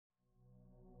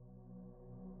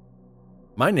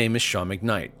My name is Sean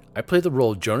McKnight. I play the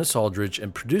role of Jonas Aldridge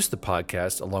and produce the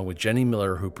podcast along with Jenny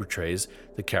Miller, who portrays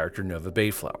the character Nova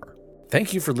Bayflower.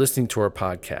 Thank you for listening to our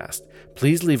podcast.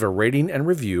 Please leave a rating and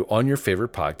review on your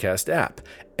favorite podcast app.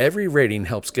 Every rating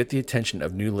helps get the attention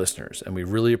of new listeners, and we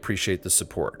really appreciate the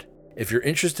support. If you're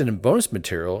interested in bonus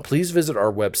material, please visit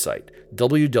our website,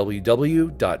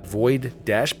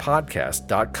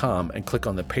 www.void-podcast.com, and click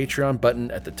on the Patreon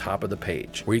button at the top of the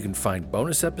page, where you can find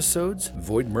bonus episodes,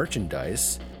 Void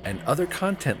merchandise, and other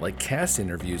content like cast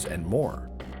interviews and more.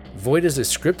 Void is a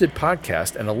scripted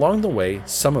podcast, and along the way,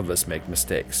 some of us make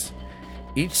mistakes.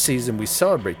 Each season, we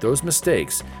celebrate those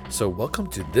mistakes, so welcome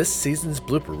to this season's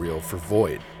blooper reel for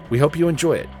Void. We hope you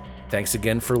enjoy it. Thanks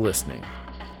again for listening.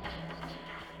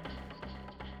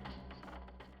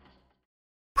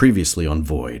 Previously on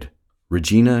Void,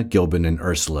 Regina, Gilbin, and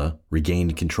Ursula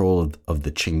regained control of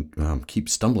the Ching... keep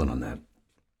stumbling on that.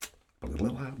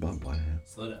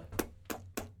 Slow down.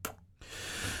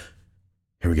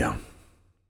 Here we go.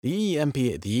 The EMP.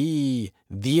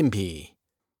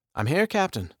 I'm here,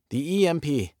 Captain. The EMP.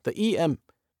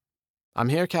 I'm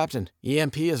here, Captain.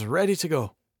 EMP is ready to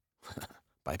go.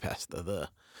 Bypass the.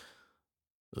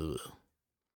 Ugh.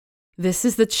 This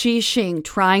is the Qi Xing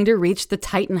trying to reach the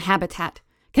Titan habitat.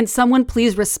 Can someone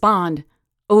please respond?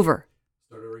 Over.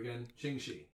 Start over again.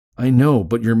 Xingxi. I know,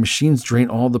 but your machines drain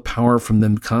all the power from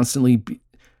them constantly.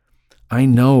 I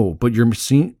know, but your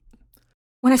machine...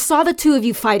 When I saw the two of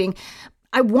you fighting,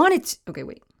 I wanted to... Okay,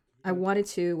 wait. I wanted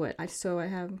to... What? I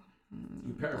have...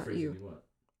 You paraphrase if you want.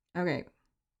 Okay.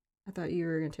 I thought you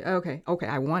were going to... Okay,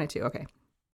 I wanted to. Okay.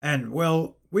 And,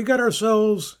 well, we got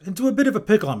ourselves into a bit of a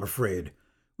pickle, I'm afraid.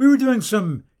 We were doing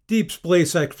some deep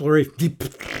space exploration...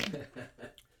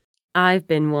 I've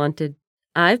been wanted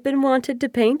to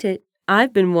paint it.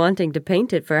 I've been wanting to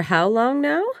paint it for how long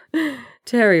now?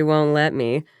 Terry won't let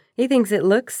me. He thinks it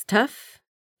looks tough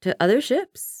to other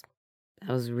ships.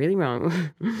 That was really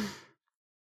wrong.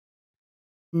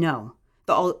 No.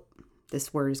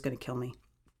 This word is going to kill me.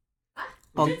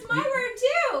 It's my word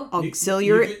too.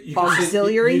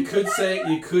 Auxiliary. You could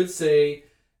say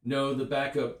no. The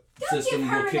backup system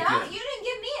will kick out. in. You didn't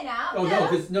give me an out. Oh no,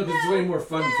 because it's way more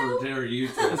fun for Terry to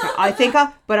use this. I think,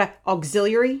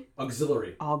 auxiliary.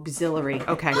 Auxiliary.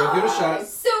 Okay. Go give it a shot.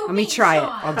 Let me try it.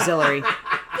 Auxiliary.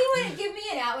 He wouldn't give me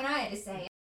an out when I had to say it.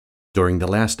 During the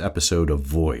last episode of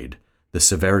Void, the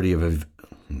severity of...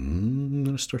 I'm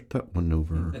going to start that one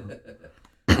over.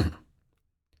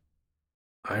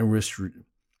 I wish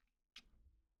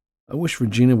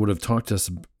Regina would have talked to us.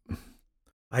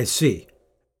 I see.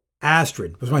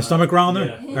 Astrid. Was my stomach growling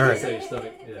there? Yeah. All right. Say your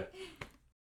stomach. Yeah.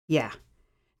 Yeah.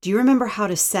 Do you remember how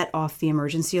to set off the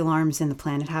emergency alarms in the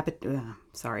plant?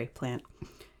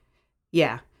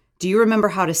 Yeah. Do you remember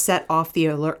how to set off the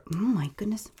alert? Oh, my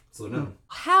goodness. Slow down.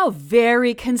 How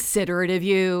very considerate of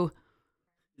you.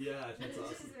 Yeah, that's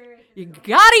awesome. You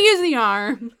gotta use the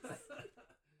arm.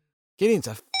 Gideon's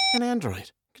a fucking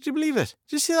android. Could you believe it?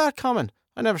 Did you see that coming?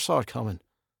 I never saw it coming.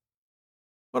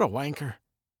 What a wanker.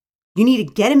 You need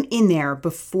to get him in there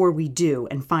before we do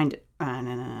and find it. No,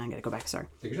 I gotta go back. Sorry.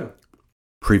 Take your time.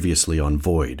 Previously on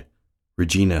Void,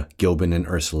 Regina, Gilbin, and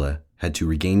Ursula had to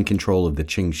regain control of the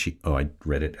Qingxi... Oh, I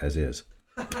read it as is.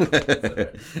 All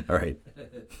right.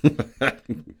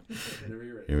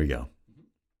 Here we go.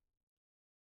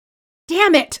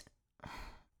 Damn it!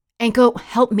 Anko,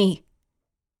 help me.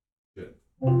 Good.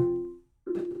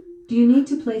 Do you need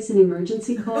to place an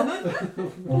emergency call? I thought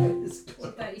you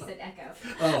said echo.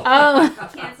 Oh.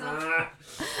 Cancel.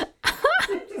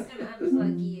 I'm just going to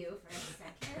unplug you for a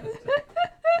second.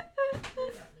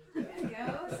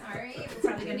 Echo. Sorry. We're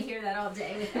probably going to hear that all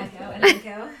day with echo and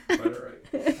echo.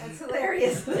 Right. That's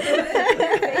hilarious. Your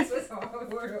face was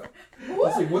horrible. I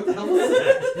was like, what the hell is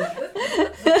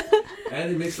that?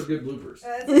 And it makes for good bloopers.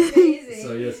 That's amazing.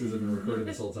 So yes, because I've been recording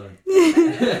this whole time. Do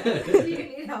you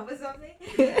need help with something?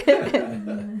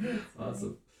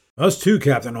 Awesome. Us too,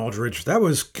 Captain Aldridge. That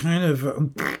was kind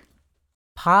of...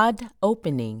 Pod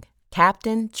opening.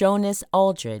 Captain Jonas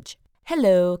Aldridge.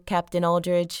 Hello, Captain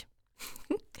Aldridge.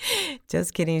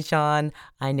 Just kidding, Sean.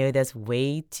 I know that's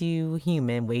way too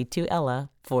human, way too Ella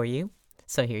for you.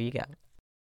 So here you go.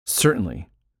 Certainly.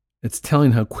 It's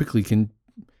telling how quickly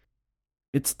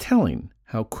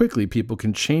people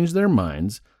can change their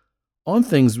minds on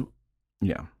things.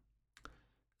 Yeah.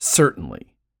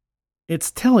 Certainly.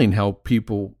 It's telling how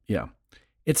people. Fuck.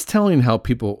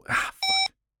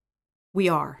 We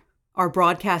are. Our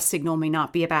broadcast signal may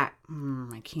not be back.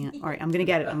 I can't. All right, I'm going to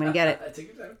get it.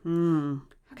 Take your time.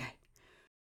 Okay.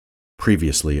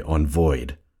 Previously on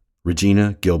Void,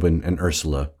 Regina, Gilbin, and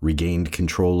Ursula regained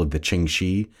control of the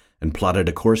Qingxi and plotted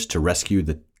a course to rescue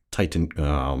the Titan.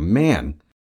 Oh, man.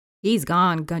 He's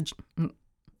gone.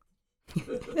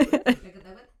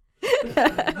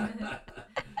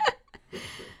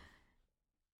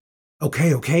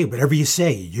 Okay, whatever you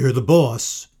say. You're the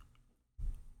boss.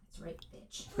 That's right,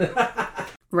 bitch.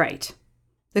 Right.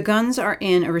 The guns are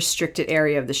in a restricted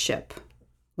area of the ship.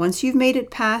 Once you've made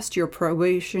it past your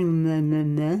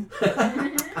probation...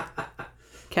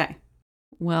 Okay.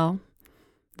 Well,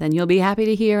 then you'll be happy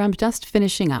to hear I'm just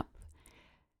finishing up.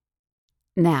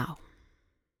 Now.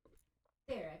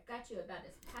 There, I've got you about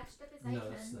as patched up as I can.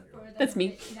 That's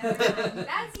me. No,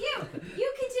 that's you.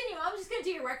 You continue. I'm just going to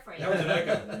do your work for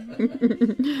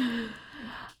you.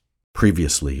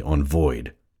 Previously on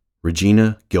Void,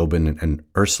 Regina, Gilbin, and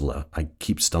Ursula. I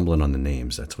keep stumbling on the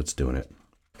names. That's what's doing it.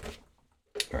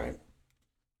 All right.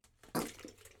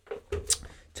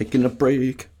 Taking a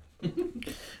break.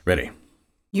 Ready.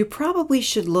 You probably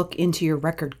should look into your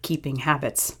record-keeping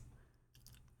habits.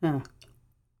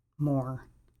 More.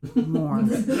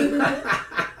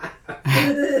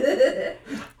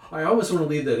 I always want to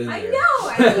leave that in there. I know.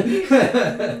 I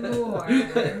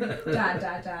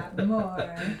think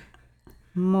more.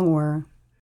 More.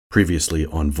 Previously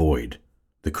on Void,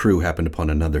 the crew happened upon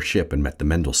another ship and met the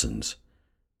Mendelssohns.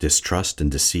 Distrust and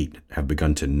deceit have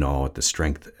begun to gnaw at the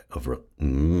strength of...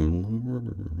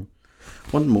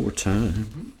 One more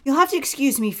time. You'll have to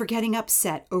excuse me for getting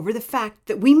upset over the fact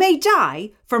that we may die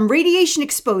from radiation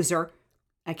exposure.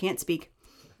 I can't speak.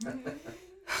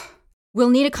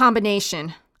 We'll need a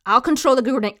combination. I'll control the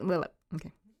grenade.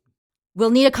 Okay.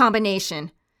 We'll need a combination.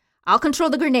 I'll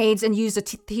control the grenades and use a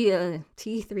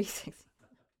T-36.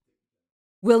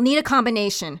 We'll need a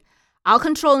combination. I'll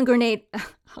control the grenade.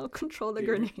 I'll control the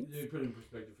grenades. You put it in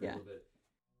perspective for a little bit.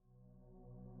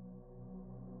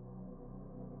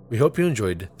 We hope you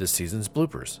enjoyed this season's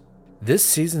bloopers. This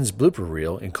season's blooper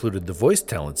reel included the voice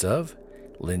talents of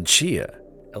Lynn Chia,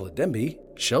 Ella Demby,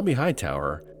 Shelby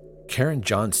Hightower, Karen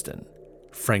Johnston,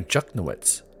 Frank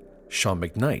Juchnowitz, Sean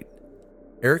McKnight,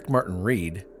 Eric Martin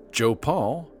Reed, Joe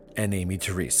Paul, and Amy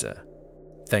Teresa.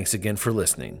 Thanks again for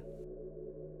listening.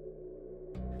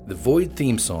 The Void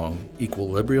theme song,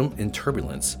 Equilibrium in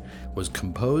Turbulence, was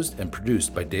composed and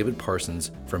produced by David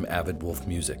Parsons from Avid Wolf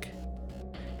Music.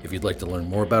 If you'd like to learn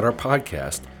more about our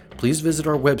podcast, please visit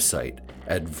our website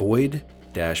at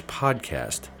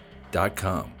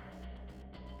void-podcast.com.